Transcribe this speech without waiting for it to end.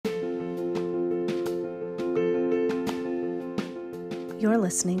You're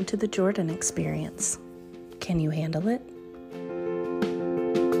listening to the Jordan Experience. Can you handle it?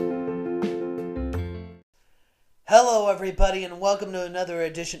 Hello everybody and welcome to another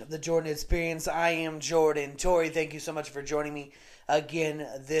edition of the Jordan Experience. I am Jordan. Tori, thank you so much for joining me again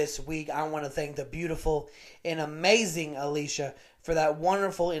this week. I want to thank the beautiful and amazing Alicia for that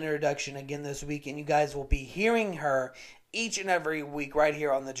wonderful introduction again this week. And you guys will be hearing her each and every week right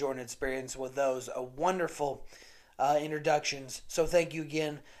here on the Jordan Experience with those wonderful introductions. So thank you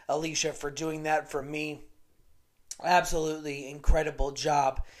again, Alicia, for doing that for me. Absolutely incredible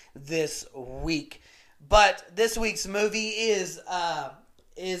job this week. But this week's movie is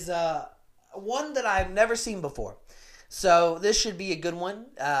one that I've never seen before. So this should be a good one.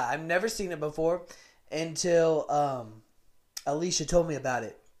 I've never seen it before until Alicia told me about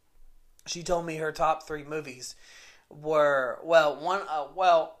it. She told me her top 3 movies were,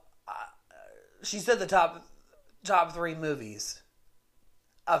 she said the top 3 movies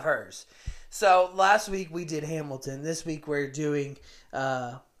of hers. So last week we did Hamilton. This week we're doing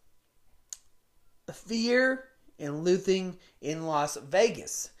Fear and Loathing in Las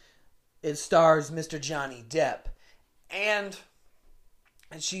Vegas. It stars Mr. Johnny Depp. And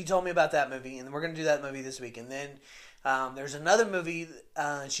she told me about that movie, and we're going to do that movie this week. And then there's another movie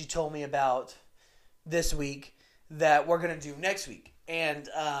she told me about this week that we're going to do next week. And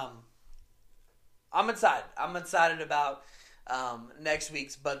I'm excited. I'm excited about next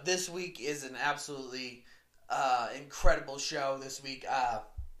week's, but this week is an absolutely incredible show this week. I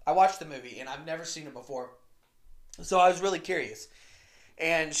watched the movie, and I've never seen it before, so I was really curious.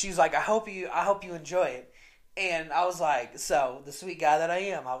 And she's like, I hope you enjoy it. And I was like, so, the sweet guy that I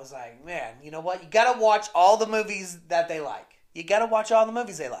am, I was like, man, you know what? You got to watch all the movies that they like. You got to watch all the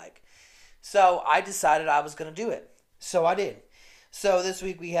movies they like. So I decided I was going to do it. So I did. So this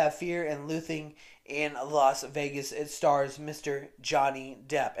week we have Fear and Loathing in Las Vegas. It stars Mr. Johnny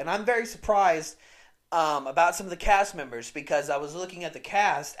Depp. And I'm very surprised about some of the cast members, because I was looking at the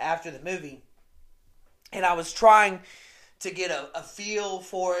cast after the movie, and I was trying to get a feel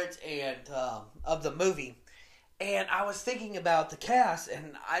for it and of the movie, and I was thinking about the cast,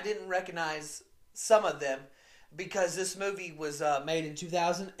 and I didn't recognize some of them because this movie was made in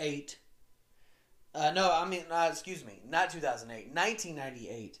 2008. Not 2008,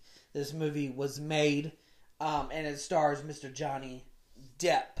 1998. This movie was made, and it stars Mr. Johnny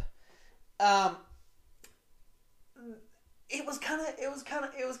Depp. It was kind of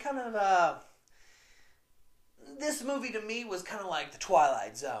this movie to me was kind of like the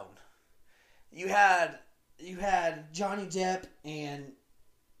Twilight Zone. You had Johnny Depp, and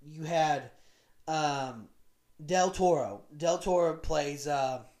you had Del Toro. Del Toro plays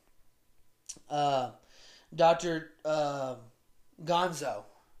Dr. Gonzo.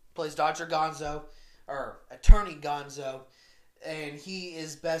 Plays Dr. Gonzo, or Attorney Gonzo. And he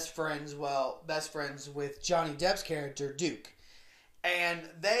is best friends with Johnny Depp's character, Duke. And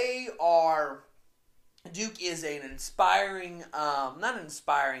Duke is an inspiring, not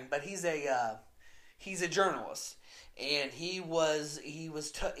inspiring, but he's a journalist. And they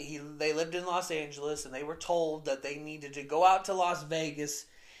lived in Los Angeles, and they were told that they needed to go out to Las Vegas,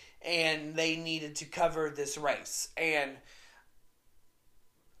 and they needed to cover this race. And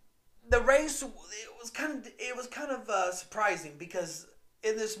the race, it was kind of surprising, because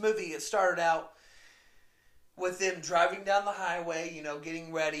in this movie it started out with them driving down the highway,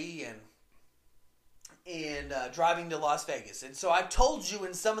 getting ready and driving to Las Vegas. And so I've told you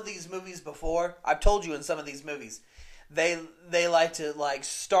in some of these movies before, they like to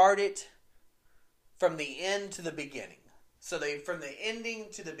start it from the end to the beginning. So from the ending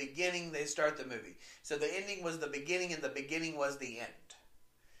to the beginning, they start the movie. So the ending was the beginning, and the beginning was the end.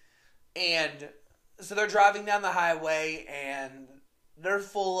 And so they're driving down the highway, and they're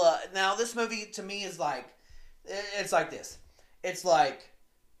full of... Now, this movie, to me, is it's like this. It's like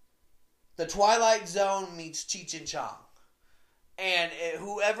the Twilight Zone meets Cheech and Chong. And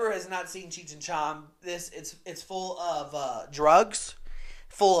whoever has not seen Cheech and Chong, it's full of drugs,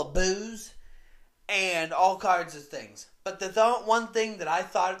 full of booze, and all kinds of things. But the one thing that I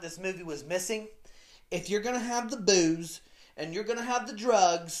thought this movie was missing, if you're going to have the booze, and you're going to have the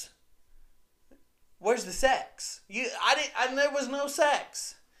drugs... Where's the sex? There was no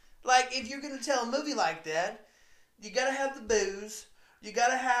sex. If you're going to tell a movie like that, you got to have the booze, you got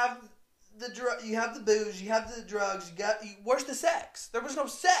to have you have the booze, you have the drugs, where's the sex? There was no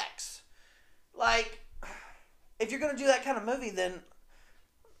sex. If you're going to do that kind of movie, then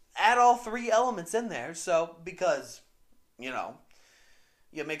add all 3 elements in there. So, because, you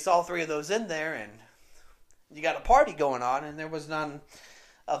mix all 3 of those in there, and you got a party going on, and there was none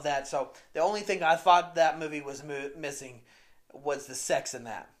of that. So the only thing I thought that movie was missing was the sex in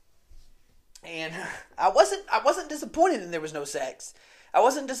that. And I wasn't disappointed in there was no sex. I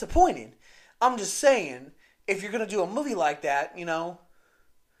wasn't disappointed. I'm just saying, if you're gonna do a movie like that, you know,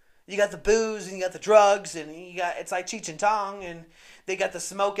 you got the booze and you got the drugs and it's like Cheech and Chong, and they got the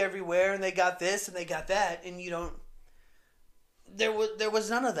smoke everywhere and they got this and they got that, and there was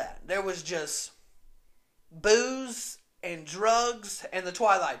none of that. There was just booze and drugs and the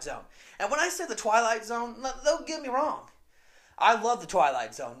Twilight Zone. And when I say the Twilight Zone, don't get me wrong. I love the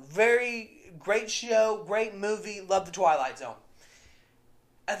Twilight Zone. Very great show, great movie, love the Twilight Zone.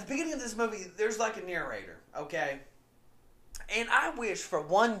 At the beginning of this movie, there's like a narrator, okay? And I wish for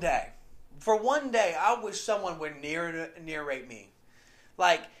one day, I wish someone would narrate me.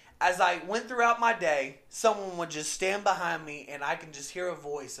 Like, as I went throughout my day, someone would just stand behind me and I can just hear a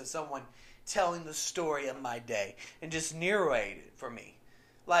voice of someone telling the story of my day and just narrate it for me.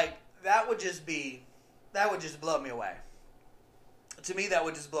 Like, that would just blow me away. To me, that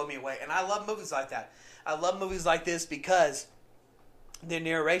would just blow me away. And I love movies like that. I love movies like this because their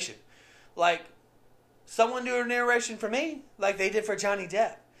narration. Like, someone do a narration for me like they did for Johnny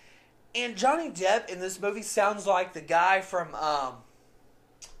Depp. And Johnny Depp in this movie sounds like the guy from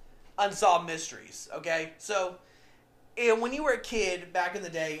Unsolved Mysteries, okay? So, and when you were a kid back in the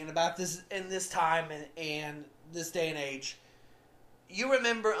day and about this in this time and this day and age, you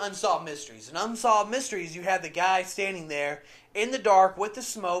remember Unsolved Mysteries. In Unsolved Mysteries, you had the guy standing there in the dark with the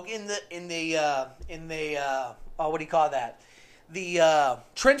smoke in the what do you call that? The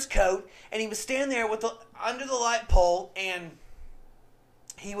trench coat, and he was standing there under the light pole, and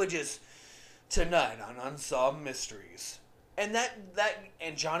he would just, tonight on Unsolved Mysteries. And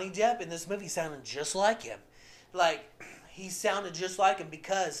and Johnny Depp in this movie sounded just like him. Like, he sounded just like him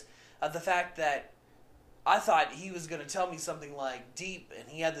because of the fact that I thought he was going to tell me something like deep, and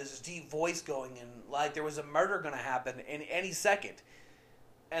he had this deep voice going, and like there was a murder going to happen in any second.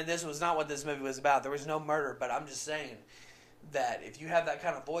 And this was not what this movie was about. There was no murder, but I'm just saying that if you have that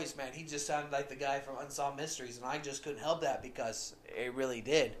kind of voice, man, he just sounded like the guy from Unsolved Mysteries, and I just couldn't help that because it really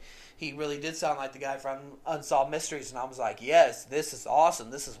did. He really did sound like the guy from Unsolved Mysteries, and I was like, yes, this is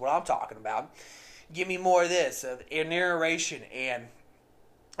awesome. This is what I'm talking about. Give me more of this, a narration, and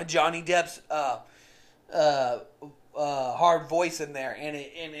Johnny Depp's hard voice in there, and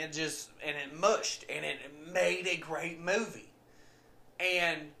it mushed, and it made a great movie.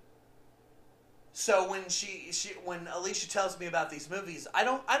 And so when Alicia tells me about these movies, I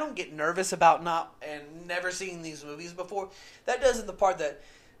don't get nervous about never seeing these movies before. That doesn't the part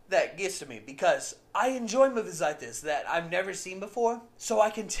that gets to me, because I enjoy movies like this that I've never seen before, so I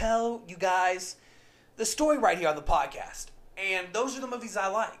can tell you guys the story right here on the podcast. And those are the movies I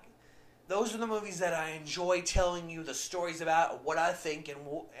like. Those are the movies that I enjoy telling you the stories about, what I think, and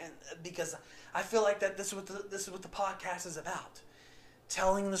because I feel like that this is what the podcast is about.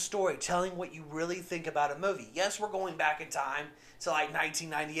 Telling the story, telling what you really think about a movie. Yes, we're going back in time to like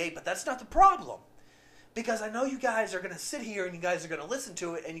 1998, but that's not the problem. Because I know you guys are going to sit here and you guys are going to listen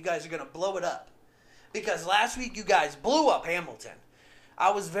to it and you guys are going to blow it up. Because last week you guys blew up Hamilton.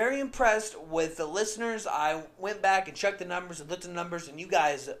 I was very impressed with the listeners. I went back and checked the numbers and looked at the numbers, and you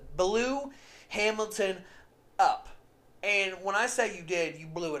guys blew Hamilton up. And when I say you did, you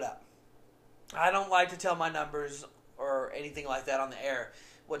blew it up. I don't like to tell my numbers or anything like that on the air,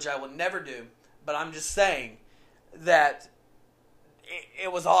 which I would never do. But I'm just saying that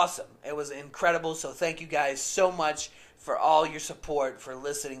it was awesome. It was incredible. So thank you guys so much for all your support, for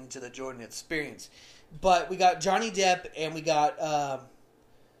listening to the Jordan Experience. But we got Johnny Depp and we got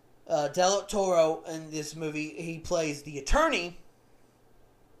Del Toro in this movie. He plays the attorney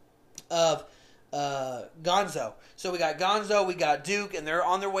of Gonzo. So we got Gonzo, we got Duke, and they're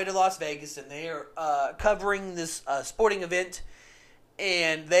on their way to Las Vegas, and they are covering this sporting event.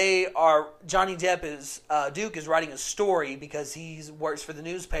 And Johnny Depp Duke is writing a story because he works for the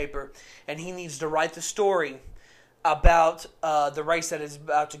newspaper, and he needs to write the story about the race that is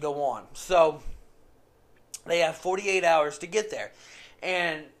about to go on. So they have 48 hours to get there.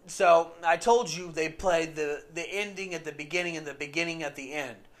 And so I told you they played the ending at the beginning and the beginning at the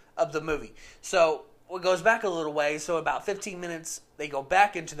end of the movie. So it goes back a little way. So about 15 minutes, they go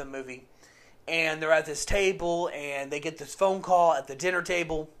back into the movie. And they're at this table, and they get this phone call at the dinner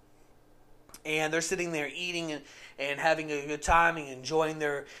table. And they're sitting there eating and having a good time and enjoying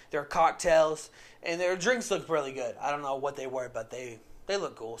their cocktails. And their drinks look really good. I don't know what they were, but they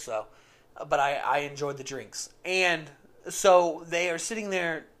look cool. So, but I enjoyed the drinks. And so they are sitting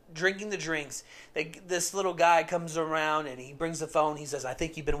there drinking the drinks. This little guy comes around, and he brings the phone. He says, "I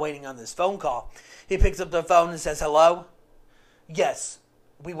think you've been waiting on this phone call." He picks up the phone and says, "Hello? Yes.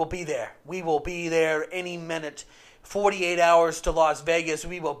 We will be there. We will be there any minute 48 hours to Las Vegas.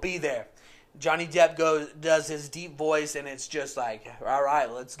 We will be there. Johnny Depp does his deep voice, and it's just like, all right,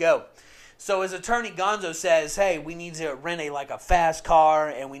 let's go. So his attorney Gonzo says, hey, we need to rent a fast car,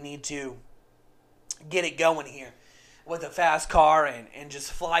 and we need to get it going here with a fast car and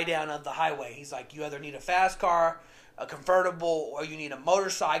just fly down on the highway. He's like, you either need a fast car, a convertible, or you need a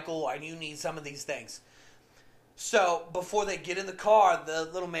motorcycle, or you need some of these things. So before they get in the car, the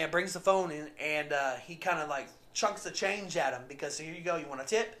little man brings the phone in, and he kind of like chunks the change at him because here you go, you want a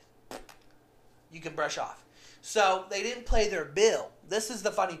tip? You can brush off. So they didn't pay their bill. This is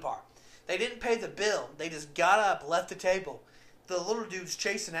the funny part. They didn't pay the bill. They just got up, left the table. The little dude's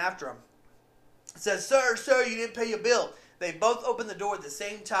chasing after him. Says, sir, you didn't pay your bill. They both open the door at the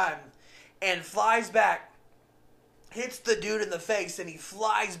same time and flies back, hits the dude in the face, and he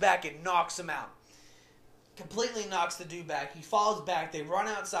flies back and knocks him out. Completely knocks the dude back. He falls back. They run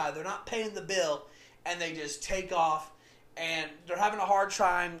outside. They're not paying the bill, and they just take off. And they're having a hard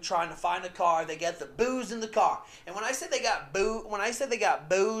time trying to find a car. They get the booze in the car. And when I said they got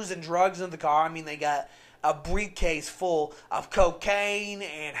booze and drugs in the car, I mean they got a briefcase full of cocaine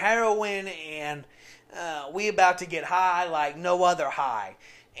and heroin, and we about to get high like no other high.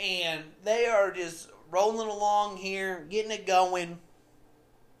 And they are just rolling along here, getting it going.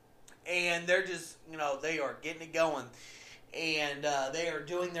 And they're just, they are getting it going. And they are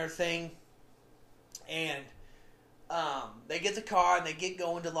doing their thing. And they get the car and they get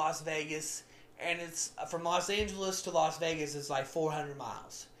going to Las Vegas, and it's from Los Angeles to Las Vegas is like 400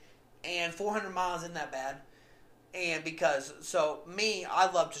 miles, and 400 miles isn't that bad. And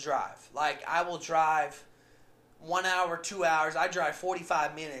I love to drive. Like, I will drive 1 hour, 2 hours. I drive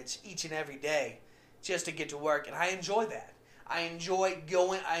 45 minutes each and every day just to get to work, and I enjoy that. I enjoy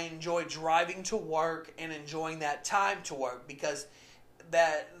driving to work and enjoying that time to work, because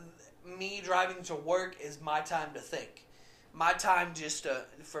me driving to work is my time to think. My time just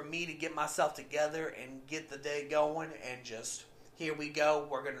for me to get myself together and get the day going, and just, here we go.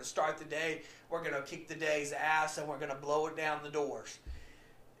 We're going to start the day. We're going to kick the day's ass, and we're going to blow it down the doors.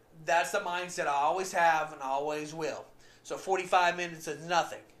 That's the mindset I always have and I always will. So 45 minutes is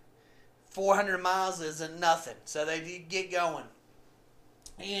nothing. 400 miles isn't nothing. So they get going.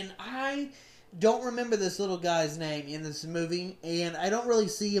 And I don't remember this little guy's name in this movie, and I don't really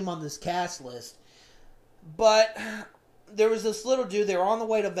see him on this cast list. But there was this little dude. They were on the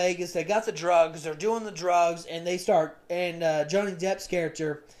way to Vegas. They got the drugs. They're doing the drugs, and Johnny Depp's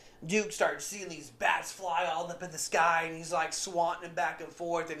character, Duke, starts seeing these bats fly all up in the sky, and he's like swatting them back and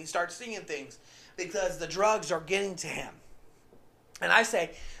forth, and he starts seeing things because the drugs are getting to him. And I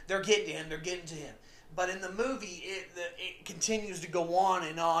say, they're getting to him. But in the movie, it continues to go on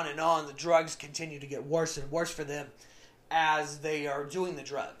and on and on. The drugs continue to get worse and worse for them as they are doing the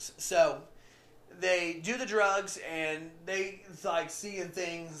drugs. So they do the drugs, and they like seeing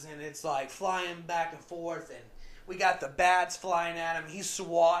things, and it's like flying back and forth. And we got the bats flying at him. He's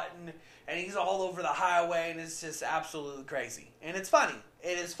swatting, and he's all over the highway, and it's just absolutely crazy. And it's funny.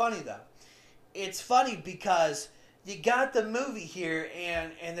 It is funny, though. It's funny because you got the movie here,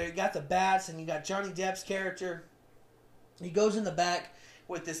 and they got the bats, and you got Johnny Depp's character. He goes in the back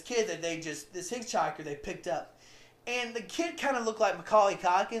with this kid that this hitchhiker they picked up. And the kid kind of looked like Macaulay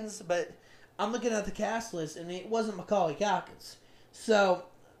Culkin, but I'm looking at the cast list, and it wasn't Macaulay Culkin. So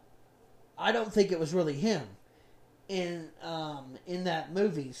I don't think it was really him in that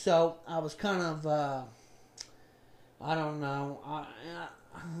movie. So I was kind of, I don't know.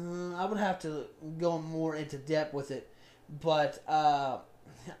 I would have to go more into depth with it, but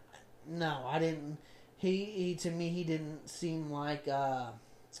no, I didn't. He to me, he didn't seem like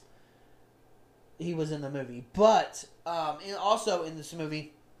he was in the movie. But also in this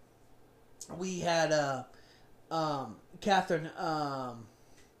movie, we had Catherine. I'll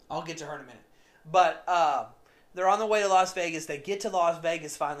get to her in a minute, but they're on the way to Las Vegas. They get to Las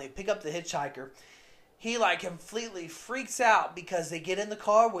Vegas finally, pick up the hitchhiker. He completely freaks out because they get in the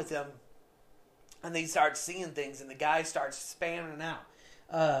car with him and they start seeing things, and the guy starts spamming out.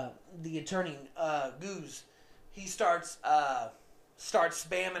 The attorney, Goose, he starts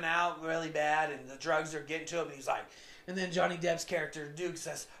spamming out really bad, and the drugs are getting to him, and he's like, and then Johnny Depp's character, Duke,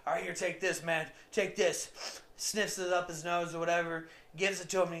 says, all right, here, take this, man, take this. Sniffs it up his nose or whatever, gives it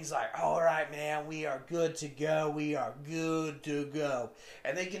to him, and he's like, all right, man, we are good to go. We are good to go.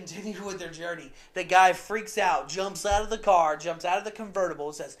 And they continue with their journey. The guy freaks out, jumps out of the car, jumps out of the convertible,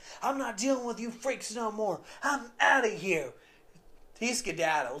 and says, I'm not dealing with you freaks no more. I'm out of here. He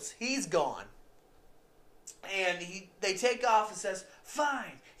skedaddles. He's gone. And they take off and says,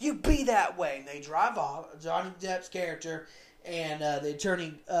 fine, you be that way. And they drive off. Johnny Depp's character and the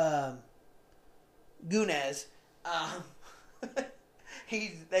attorney, Gunez, Um,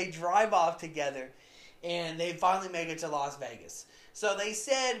 they drive off together, and they finally make it to Las Vegas. So they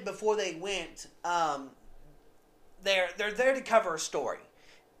said before they went, they're there to cover a story,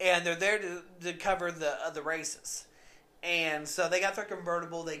 and they're there to cover the races. And so they got their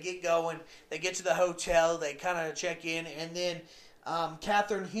convertible. They get going. They get to the hotel. They kind of check in, and then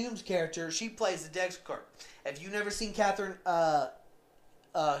Catherine Hume's character, she plays the desk clerk. If you've never seen Catherine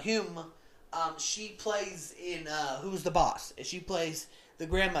Hume, she plays in Who's the Boss? She plays the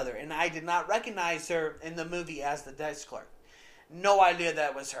grandmother, and I did not recognize her in the movie as the desk clerk. No idea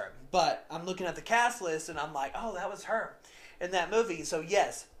that was her. But I'm looking at the cast list, and I'm like, oh, that was her in that movie. So,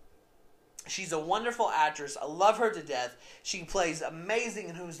 yes, she's a wonderful actress. I love her to death. She plays amazing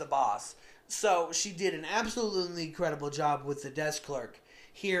in Who's the Boss. So, she did an absolutely incredible job with the desk clerk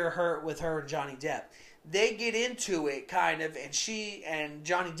here with her and Johnny Depp. They get into it, kind of, and she and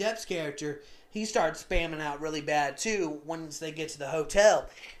Johnny Depp's character, he starts spamming out really bad, too, once they get to the hotel.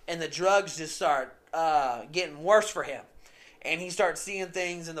 And the drugs just start getting worse for him. And he starts seeing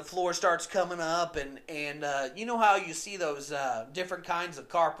things, and the floor starts coming up, and you know how you see those different kinds of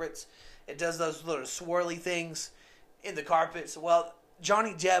carpets? It does those little swirly things in the carpets. Well,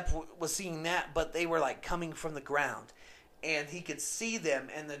 Johnny Depp was seeing that, but they were like coming from the ground. And he could see them,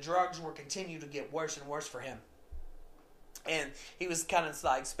 and the drugs were continuing to get worse and worse for him. And he was kind of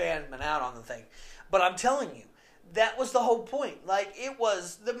like spamming out on the thing. But I'm telling you, that was the whole point. Like,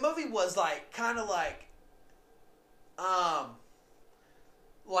 the movie was like, kind of like,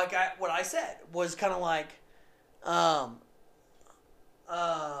 what I said was kind of like,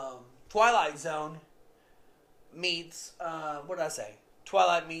 Twilight Zone meets, what did I say?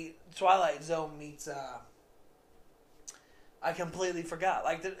 Twilight Zone meets, I completely forgot.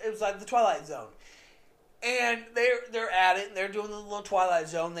 Like, it was like the Twilight Zone. And they're at it, and they're doing the little Twilight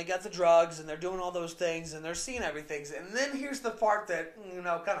Zone. They got the drugs, and they're doing all those things, and they're seeing everything. And then here's the part that, kind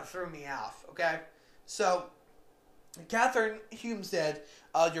of threw me off, okay? So, Catherine Hume said,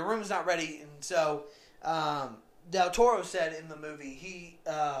 your room's not ready. And so, Del Toro said in the movie,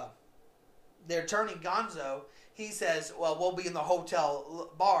 their attorney, Gonzo, he says, well, we'll be in the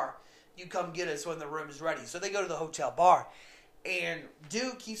hotel bar. You come get us when the room is ready. So they go to the hotel bar. And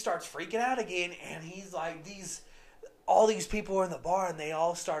Duke, he starts freaking out again. And he's like, all these people are in the bar, and they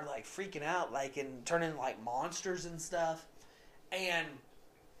all start like freaking out, like, and turning like monsters and stuff. And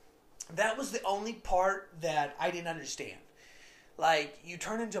that was the only part that I didn't understand. Like, you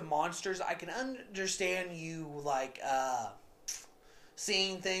turn into monsters. I can understand you, like,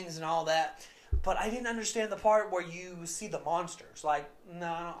 seeing things and all that. But I didn't understand the part where you see the monsters. Like,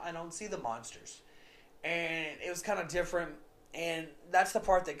 no, I don't see the monsters. And it was kind of different. And that's the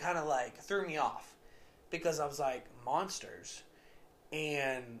part that kind of, like, threw me off. Because I was like, monsters?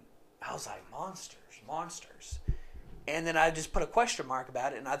 And I was like, monsters. And then I just put a question mark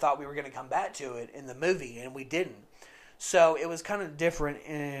about it, and I thought we were going to come back to it in the movie, and we didn't. So it was kind of different,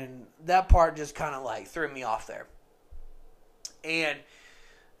 and that part just kind of like threw me off there. And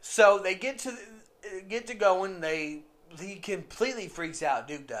so they get to going. He completely freaks out.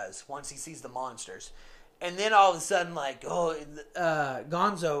 Duke does once he sees the monsters, and then all of a sudden, like,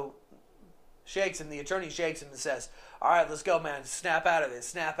 Gonzo shakes him. The attorney shakes him and says, "All right, let's go, man. Snap out of it.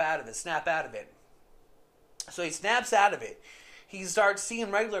 Snap out of it. Snap out of it." So he snaps out of it. He starts seeing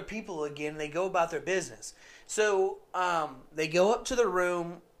regular people again. They go about their business. So they go up to the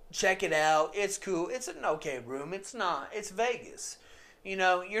room, check it out. It's cool. It's an okay room. It's not. It's Vegas.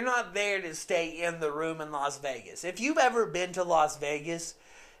 You're not there to stay in the room in Las Vegas. If you've ever been to Las Vegas,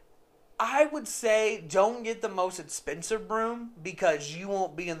 I would say don't get the most expensive room because you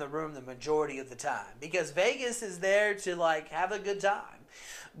won't be in the room the majority of the time. Because Vegas is there to, like, have a good time.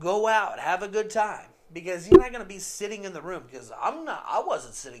 Go out, have a good time. Because you're not going to be sitting in the room. Because I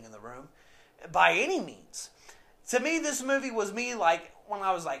wasn't sitting in the room by any means. To me, this movie was me, like, when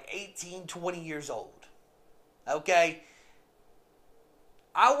I was like 18, 20 years old. Okay?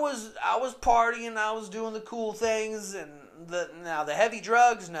 I was partying, I was doing the cool things, and the heavy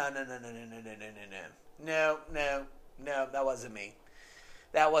drugs, no, that wasn't me.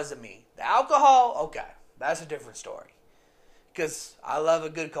 The alcohol, okay, that's a different story. Because I love a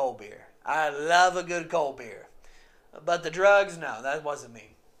good cold beer. But the drugs, no, that wasn't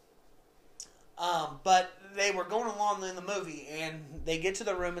me. But they were going along in the movie, and they get to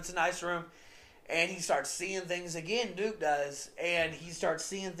the room. It's a nice room, and he starts seeing things again. Duke does, and he starts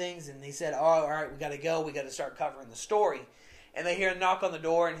seeing things, and he said, "Oh, all right, we got to go. We got to start covering the story." And they hear a knock on the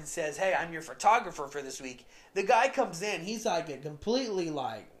door, and he says, "Hey, I'm your photographer for this week." The guy comes in. He's like a completely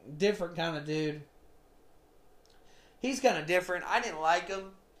like different kind of dude. He's kind of different. I didn't like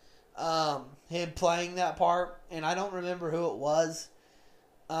him. him playing that part, and I don't remember who it was.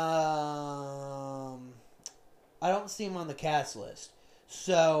 I don't see him on the cast list.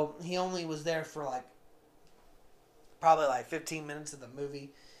 So, he only was there for probably 15 minutes of the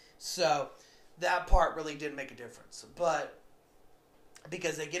movie. So, that part really did make a difference. But,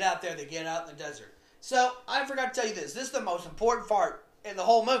 because they get out there, they get out in the desert. So, I forgot to tell you this. This is the most important part in the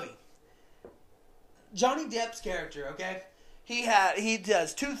whole movie. Johnny Depp's character, okay? He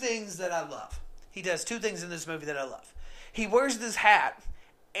does two things that I love. He does two things in this movie that I love. He wears this hat,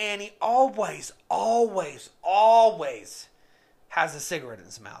 and he always has a cigarette in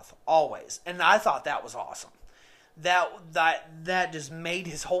his mouth. Always. And I thought that was awesome. That just made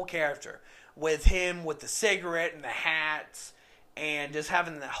his whole character. With him, with the cigarette and the hats, and just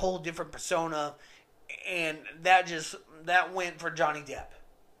having that whole different persona. And that went for Johnny Depp.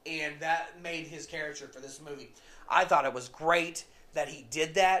 And that made his character for this movie. I thought it was great that he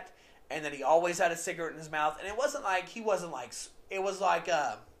did that, and that he always had a cigarette in his mouth. And it wasn't like, it was like,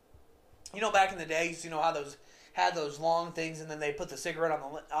 back in the days, how those had those long things, and then they put the cigarette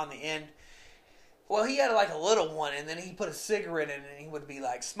on the end. Well, he had a little one, and then he put a cigarette in it, and he would be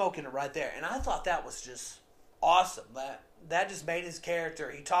smoking it right there. And I thought that was just awesome. That just made his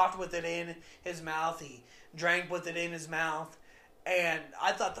character. He talked with it in his mouth. He drank with it in his mouth. And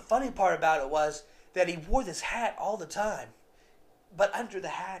I thought the funny part about it was that he wore this hat all the time. But under the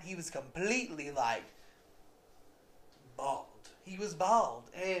hat, he was completely bald. He was bald.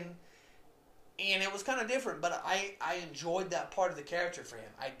 And it was kind of different. But I enjoyed that part of the character for him.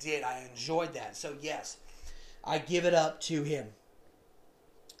 I did. I enjoyed that. So, yes, I give it up to him.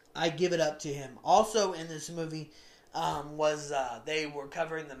 Also in this movie was they were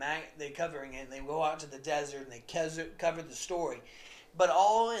covering it, and they go out to the desert, and they cover the story. But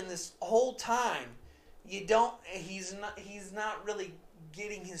all in this whole time, he's not really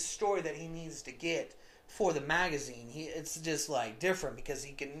getting his story that he needs to get for the magazine. It's just different, because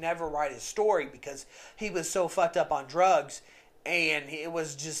he can never write his story because he was so fucked up on drugs, and it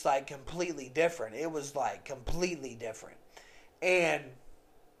was just completely different. It was completely different. And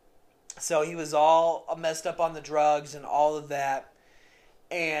so he was all messed up on the drugs and all of that,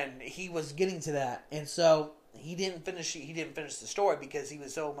 and he was getting to that, and so he didn't finish the story because he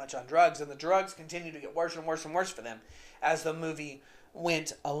was so much on drugs, and the drugs continued to get worse and worse and worse for them as the movie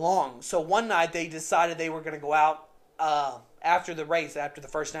went along. So one night they decided they were going to go out after the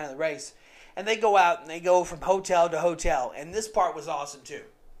first night of the race, and they go out and they go from hotel to hotel, and this part was awesome too.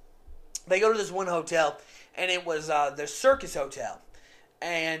 They go to this one hotel, and it was the Circus Hotel.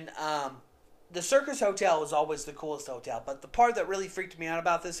 And the Circus Hotel was always the coolest hotel. But the part that really freaked me out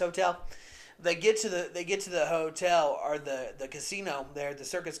about this hotel, they get to the hotel, or the casino there, the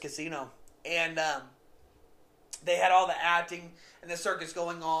Circus Casino, and they had all the acting and the circus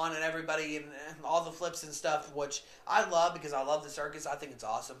going on, and everybody and all the flips and stuff, which I love because I love the circus. I think it's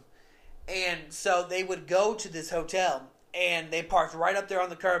awesome. And so they would go to this hotel, and they parked right up there on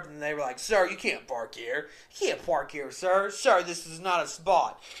the curb, and they were like, "Sir, you can't park here. You can't park here, sir. Sir, this is not a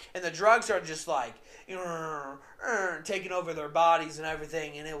spot." And the drugs are just taking over their bodies and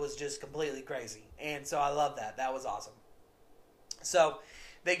everything, and it was just completely crazy. And so I love that. That was awesome. So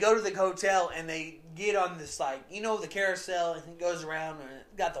they go to the hotel, and they get on this, the carousel, and it goes around, and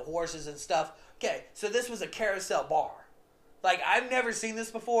it got the horses and stuff. Okay, so this was a carousel bar. I've never seen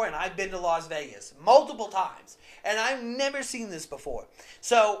this before, and I've been to Las Vegas multiple times, and I've never seen this before.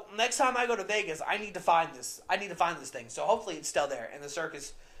 So, next time I go to Vegas, I need to find this. I need to find this thing. So, hopefully it's still there in the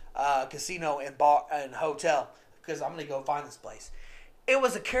Circus Casino and bar and hotel, because I'm going to go find this place. It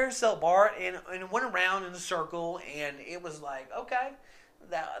was a carousel bar, and it went around in a circle, and it was okay,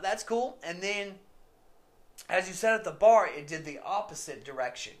 that's cool. And then, as you said at the bar, it did the opposite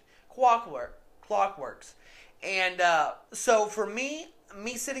direction. Clockworks. And so for me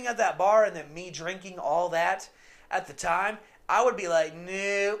sitting at that bar, and then me drinking all that at the time, I would be like,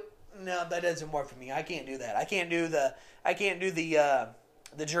 no, that doesn't work for me. I can't do that. I can't do the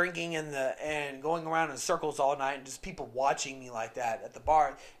drinking and going around in circles all night, and just people watching me like that at the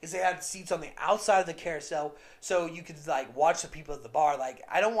bar. Because they had seats on the outside of the carousel, so you could watch the people at the bar.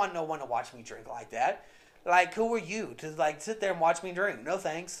 I don't want no one to watch me drink like that. Who are you to sit there and watch me drink? No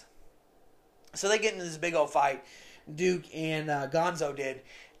thanks. So they get into this big old fight, Duke and Gonzo did,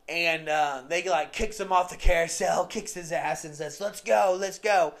 and they kicks him off the carousel, kicks his ass, and says, let's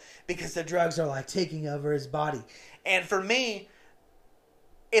go, because the drugs are taking over his body. And for me,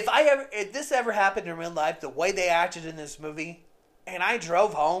 if this ever happened in real life, the way they acted in this movie, and I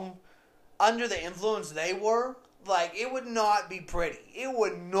drove home under the influence they were, it would not be pretty. It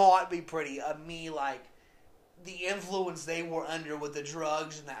would not be pretty of me the influence they were under with the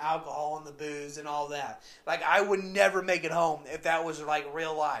drugs and the alcohol and the booze and all that. Like, I would never make it home if that was, like,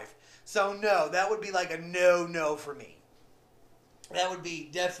 real life. So, no, that would be, like, a no-no for me. That would be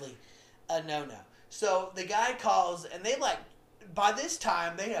definitely a no-no. So, the guy calls, and they, like, by this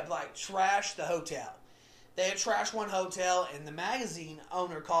time, they have, like, trashed the hotel. They had trashed one hotel, and the magazine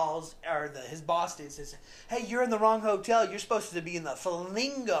owner calls, or his boss did, says, hey, you're in the wrong hotel. You're supposed to be in the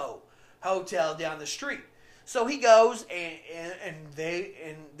Flamingo Hotel down the street. So he goes, and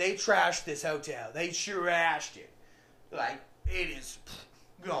they trashed this hotel. They trashed it. Like, it is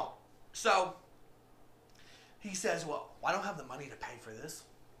gone. So he says, well, I don't have the money to pay for this.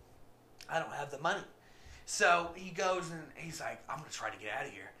 I don't have the money. So he goes, and he's like, I'm going to try to get out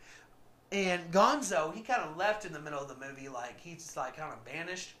of here. And Gonzo, he kind of left in the middle of the movie, like, he's, like, kind of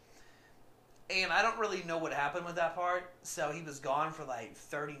banished. And I don't really know what happened with that part. So he was gone for, like,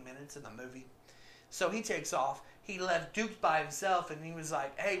 30 minutes in the movie. So he takes off. He left Duke by himself, and he was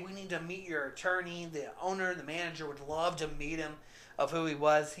like, hey, we need to meet your attorney. The owner, the manager would love to meet him of who he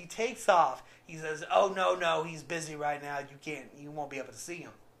was. He takes off. He says, oh, no, he's busy right now. You won't be able to see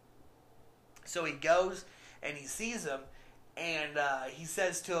him. So he goes, and he sees him, and he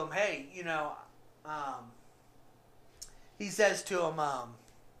says to him, hey,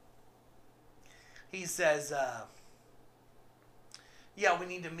 yeah, we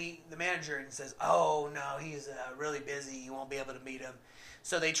need to meet the manager. And he says, oh, no, he's really busy. You won't be able to meet him.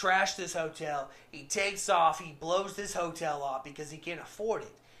 So they trash this hotel. He takes off. He blows this hotel off because he can't afford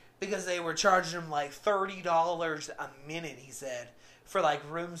it. Because they were charging him like $30 a minute, he said, for like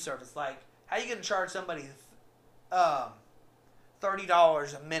room service. Like, how are you going to charge somebody $30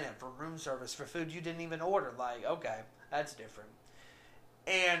 a minute for room service for food you didn't even order? Like, okay, that's different.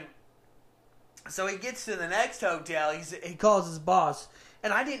 And so he gets to the next hotel. He calls his boss.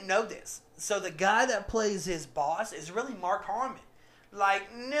 And I didn't know this. So the guy that plays his boss is really Mark Harmon.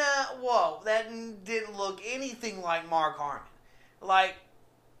 Like, that didn't look anything like Mark Harmon. Like,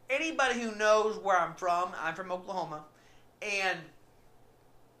 anybody who knows where I'm from Oklahoma. And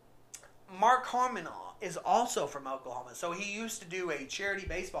Mark Harmon is also from Oklahoma. So he used to do a charity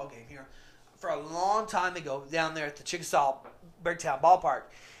baseball game here for a long time ago down there at the Chickasaw Bricktown Ballpark.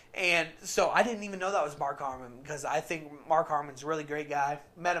 And so I didn't even know that was Mark Harmon because I think Mark Harmon's a really great guy.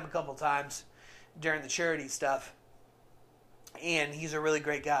 Met him a couple times during the charity stuff. And he's a really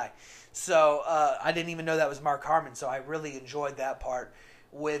great guy. So I didn't even know that was Mark Harmon. So I really enjoyed that part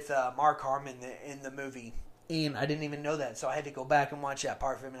with Mark Harmon in the movie. And I didn't even know that. So I had to go back and watch that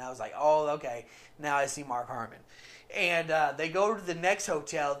part for him. And I was like, oh, okay. Now I see Mark Harmon. And they go to the next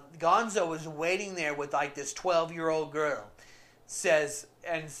hotel. Gonzo was waiting there with like this 12-year-old girl. Says,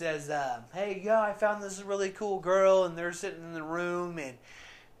 hey, yeah, I found this really cool girl. And they're sitting in the room.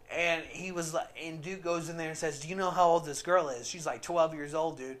 And he was like, and Duke goes in there and says, do you know how old this girl is? She's like 12 years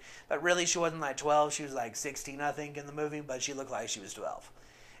old, dude. But really, she wasn't like 12. She was like 16, I think, in the movie. But she looked like she was 12.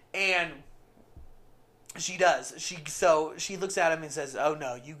 And she does. She looks at him and says, oh,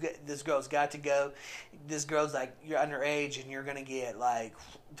 no, this girl's got to go. This girl's like, you're underage and you're going to get like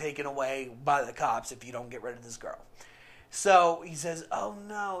taken away by the cops if you don't get rid of this girl. So he says, oh,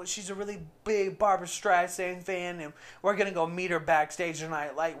 no, she's a really big Barbra Streisand fan, and we're going to go meet her backstage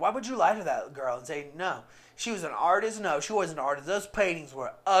tonight. Like, why would you lie to that girl and say, no, she was an artist? No, she wasn't an artist. Those paintings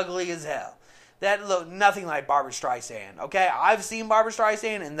were ugly as hell. That looked nothing like Barbra Streisand, okay? I've seen Barbra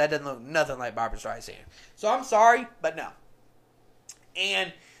Streisand, and that doesn't look nothing like Barbra Streisand. So I'm sorry, but no.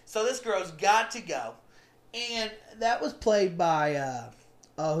 And so this girl's got to go. And that was played by,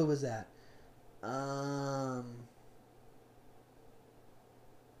 who was that?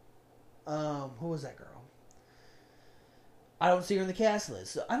 Who was that girl? I don't see her in the cast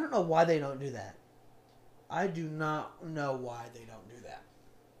list. So I don't know why they don't do that. I do not know why they don't do that.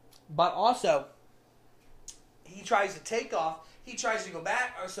 But also, he tries to take off. He tries to go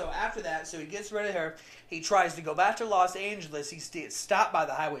back. Or so after that, so he gets rid of her. He tries to go back to Los Angeles. He's stopped by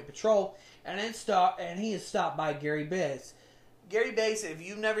the Highway Patrol. And he is stopped by Gary Bass. Gary Bass, if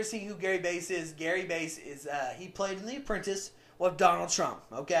you've never seen who Gary Bass is, he played in The Apprentice with Donald Trump,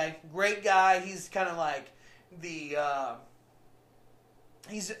 okay? Great guy. He's kind of like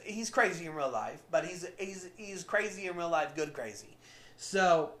he's crazy in real life, but he's crazy in real life, good crazy.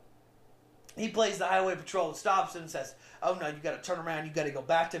 So he plays the Highway Patrol, stops him and says, oh, no, you got to turn around. You got to go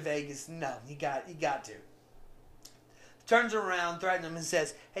back to Vegas. No, you got to. Turns around, threatens him, and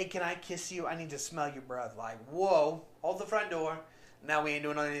says, hey, can I kiss you? I need to smell your breath. Like, whoa, hold the front door. Now we ain't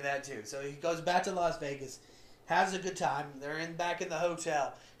doing any of that, too. So he goes back to Las Vegas, has a good time. They're back in the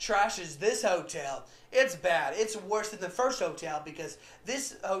hotel. Trashes this hotel. It's bad. It's worse than the first hotel because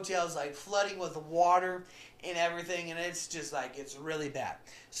this hotel is like flooding with water and everything, and it's just like, it's really bad.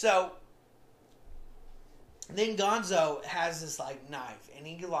 So then Gonzo has this like knife, and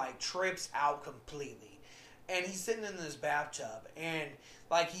he like trips out completely, and he's sitting in this bathtub, and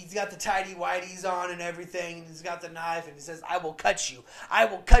like he's got the tighty whities on and everything, and he's got the knife, and he says, "I will cut you. I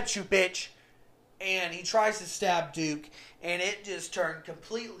will cut you, bitch." And he tries to stab Duke, and it just turned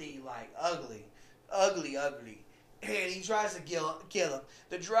completely like ugly. And he tries to kill him.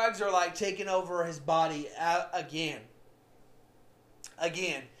 The drugs are like taking over his body again.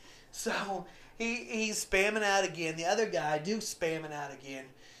 So he's spamming out again. The other guy, Duke's spamming out again.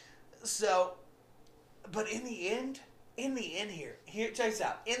 So, but in the end here, check this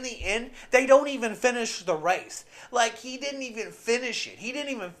out. In the end, they don't even finish the race. Like, he didn't even finish it. He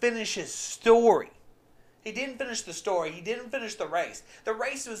didn't even finish his story. He didn't finish the story. He didn't finish the race. The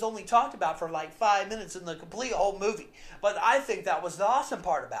race was only talked about for like 5 minutes in the complete whole movie. But I think that was the awesome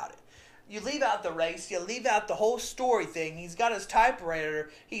part about it. You leave out the race. You leave out the whole story thing. He's got his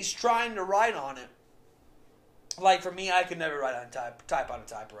typewriter. He's trying to write on it. Like, for me, I could never write on type on a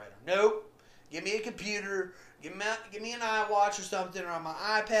typewriter. Nope. Give me a computer. Give me an iWatch or something, or on my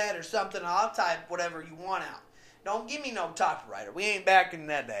iPad or something. I'll type whatever you want out. Don't give me no typewriter. We ain't back in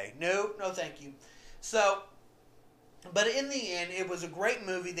that day. Nope. No, thank you. So, but in the end, it was a great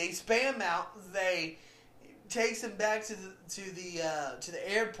movie. They spam out. They takes him back to the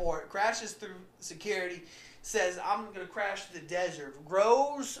airport. Crashes through security. Says, "I'm gonna crash to the desert."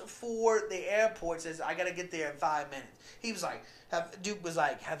 Grows for the airport. Says, "I gotta get there in 5 minutes." He was like, Duke was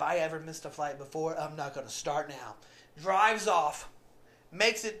like, "Have I ever missed a flight before? I'm not gonna start now." Drives off.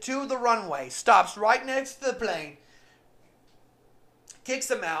 Makes it to the runway. Stops right next to the plane.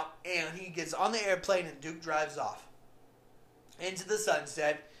 Kicks him out, and he gets on the airplane, and Duke drives off into the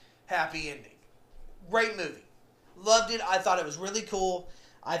sunset. Happy ending. Great movie. Loved it. I thought it was really cool.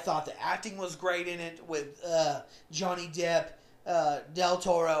 I thought the acting was great in it with Johnny Depp, Del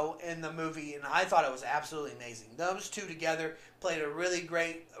Toro in the movie, and I thought it was absolutely amazing. Those two together played a really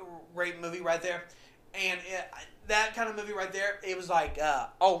great movie right there. And that kind of movie right there, it was like,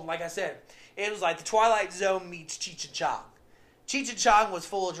 like I said, it was like The Twilight Zone meets Cheech and Chong. Cheech and Chong was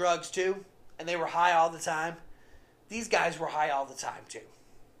full of drugs too, and they were high all the time. These guys were high all the time too.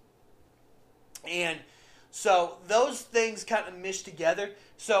 And so those things kind of meshed together.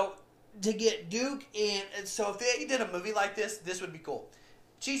 So to get Duke so if they did a movie like this, this would be cool.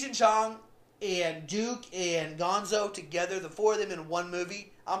 Cheech and Chong and Duke and Gonzo together, the four of them in one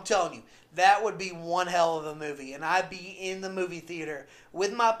movie, I'm telling you, that would be one hell of a movie. And I'd be in the movie theater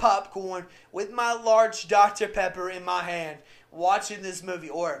with my popcorn, with my large Dr. Pepper in my hand, watching this movie,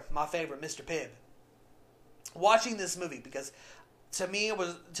 or my favorite, Mr. Pibb. Watching this movie, because to me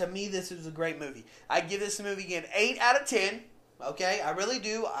this was a great movie. I give this movie an 8 out of 10. Okay, I really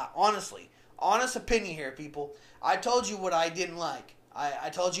do. Honest opinion here, people. I told you what I didn't like. I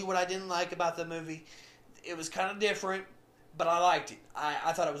told you what I didn't like about the movie. It was kind of different, but I liked it.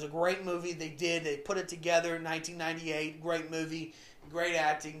 I thought it was a great movie. They put it together in 1998. Great movie, great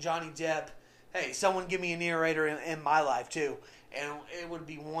acting. Johnny Depp. Hey, someone give me a narrator in my life too, and it would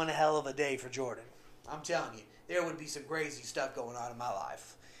be one hell of a day for Jordan. I'm telling you, there would be some crazy stuff going on in my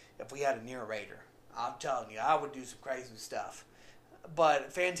life if we had a narrator. I'm telling you, I would do some crazy stuff.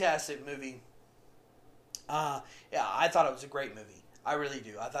 But fantastic movie. Yeah, I thought it was a great movie. I really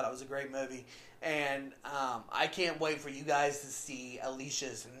do. I thought it was a great movie. And I can't wait for you guys to see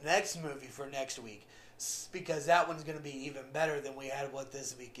Alicia's next movie for next week, because that one's going to be even better than we had what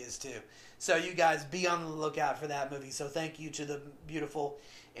this week is too. So you guys be on the lookout for that movie. So thank you to the beautiful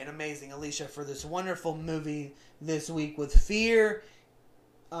and amazing Alicia for this wonderful movie this week with Fear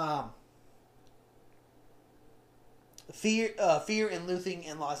and Loathing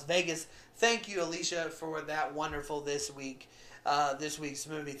in Las Vegas. Thank you, Alicia, for that wonderful this week's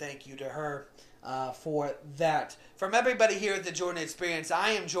movie. Thank you to her for that. From everybody here at the Jordan Experience,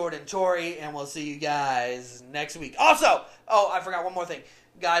 I am Jordan Torrey, and we'll see you guys next week. Also, I forgot one more thing.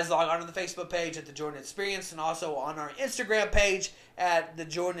 Guys, log on to the Facebook page at the Jordan Experience, and also on our Instagram page at the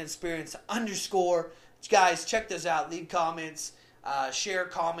Jordan Experience _. Guys, check this out. Leave comments, share,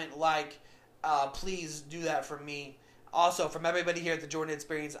 comment, like. Please do that for me. Also, from everybody here at the Jordan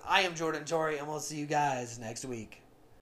Experience, I am Jordan Torrey, and we'll see you guys next week.